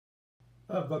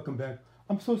Welcome back.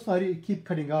 I'm so sorry it keep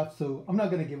cutting off, so I'm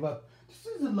not going to give up. This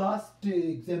is the last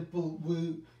example.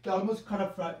 We almost cut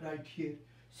off right here.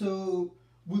 So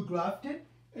we graphed it,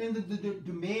 and the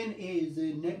domain is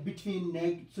between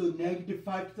negative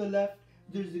 5 to the left.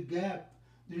 There's a gap.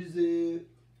 There's a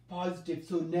positive,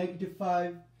 so negative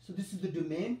 5. So this is the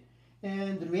domain,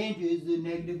 and the range is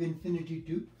negative infinity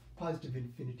to positive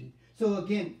infinity. So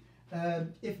again,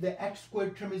 if the x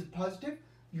squared term is positive,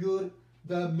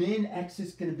 the main axis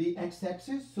is gonna be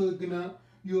x-axis. So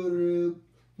the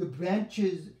branch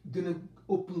is gonna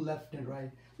open left and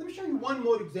right. Let me show you one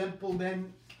more example.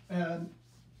 Then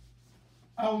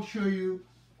I'll show you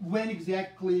when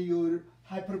exactly your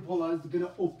hyperbola is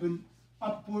gonna open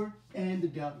upward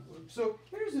and downward. So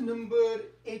here's a number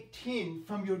 18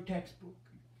 from your textbook.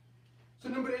 So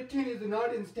number 18 is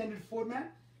not in standard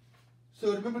format.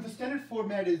 So remember, the standard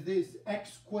format is this: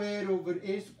 x squared over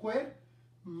a squared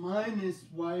minus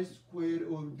y squared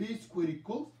over b squared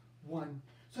equals 1.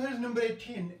 So here's number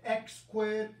 18, x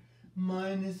squared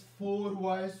minus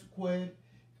 4y squared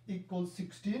equals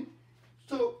 16.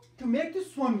 So to make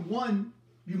this one 1,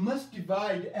 you must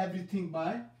divide everything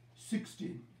by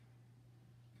 16.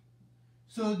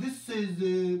 So this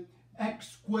is x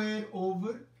squared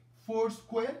over 4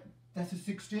 squared, that's a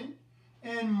 16,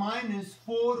 and minus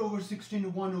 4 over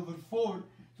 16, 1 over 4,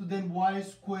 so then y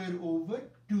squared over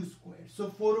 2 squared. So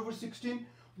 4 over 16,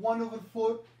 1 over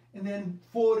 4, and then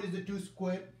 4 is the 2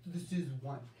 squared, so this is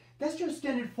 1. That's your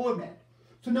standard format.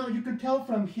 So now you can tell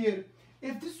from here,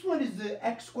 if this one is the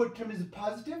x squared term is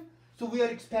positive, so we are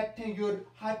expecting your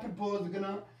hyperbola is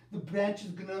the branch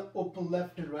is gonna open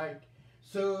left and right.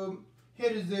 So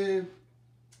here is the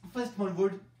first one,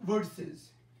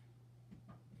 vertices.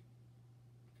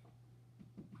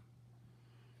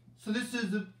 So this is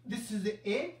the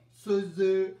a, so it's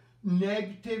the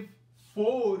negative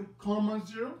 4,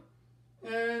 0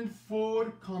 and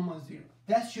 4, 0.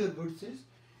 That's your vertices.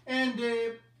 And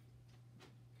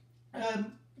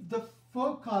the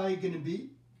foci gonna be,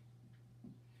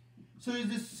 so is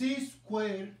the c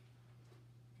squared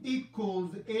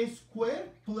equals a squared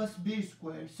plus b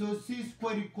squared. So c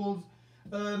squared equals,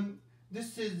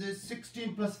 this is the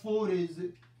 16 plus 4 is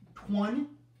 20.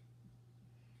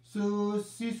 So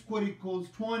c squared equals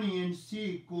 20 and c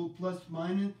equals plus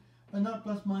minus, not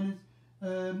plus minus,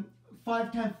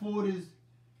 5 times 4 is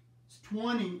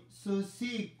 20, so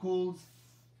c equals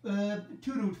 2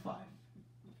 root 5.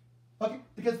 Okay,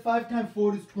 because 5 times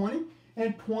 4 is 20,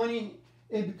 and 20,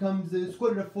 it becomes, the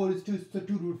square root of 4 is 2, so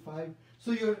 2 root 5.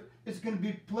 So it's going to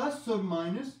be plus or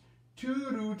minus 2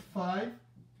 root 5,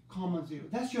 0.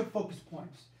 That's your focus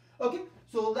points. Okay,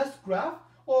 so let's graph,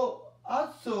 or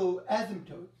also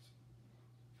asymptotes.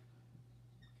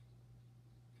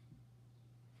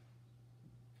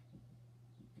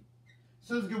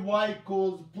 So let's get y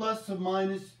equals plus or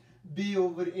minus b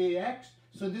over ax.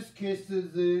 So this case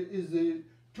is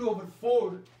 2 over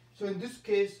 4. So in this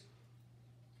case,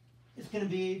 it's going to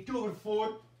be 2 over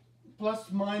 4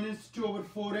 plus minus 2 over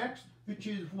 4x, which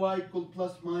is y equals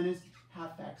plus minus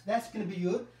half x. That's going to be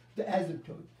the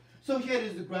asymptote. So here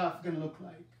is the graph going to look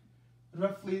like.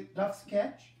 Rough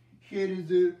sketch. Here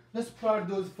is let's plot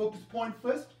those focus point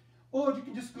first. Or you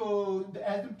can just go the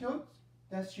asymptotes.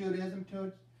 That's your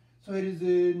asymptotes. So here is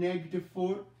a negative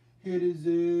 4, here is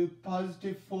a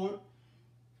positive 4,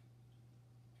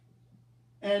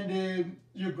 and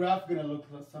your graph gonna look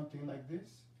like something like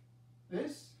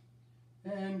this,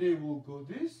 and it will go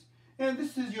this, and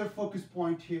this is your focus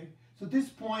point here. So this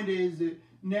point is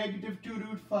negative 2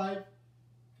 root 5,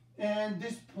 and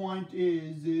this point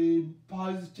is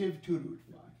positive 2 root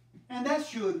 5, and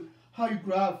that's how you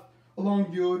graph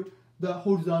along the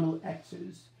horizontal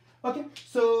axis. Okay,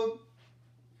 so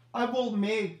I will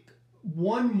make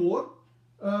one more.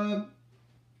 I'm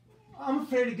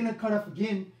afraid it's gonna cut off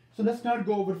again, so let's not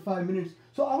go over 5 minutes.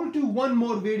 So I will do one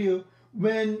more video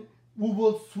when we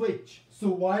will switch. So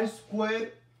y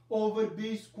squared over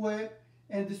b squared,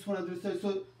 and this one other side.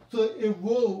 So it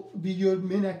will be, your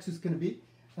main axis is gonna be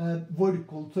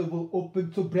vertical. So it will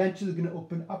open. So branches are gonna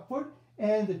open upward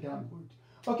and downward.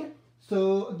 Okay.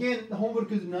 So again, the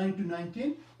homework is 9 to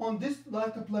 19. On this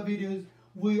last couple of videos,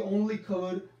 we only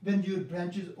covered when your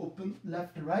branches open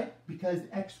left and right, because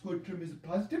x squared term is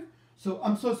positive. So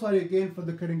I'm so sorry again for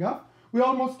the cutting off. We're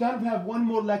almost done. We have one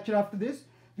more lecture after this,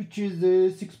 which is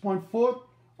 6.4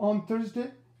 on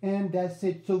Thursday, and that's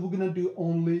it. So we're gonna do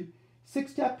only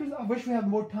 6 chapters. I wish we had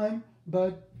more time,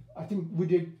 but I think we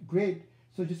did great.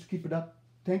 So just keep it up.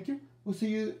 Thank you. We'll see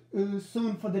you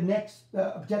soon for the next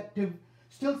objective.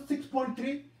 Still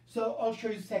 6.3. So I'll show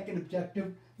you the second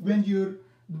objective when your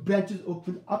branches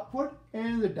open upward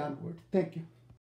and downward. Thank you.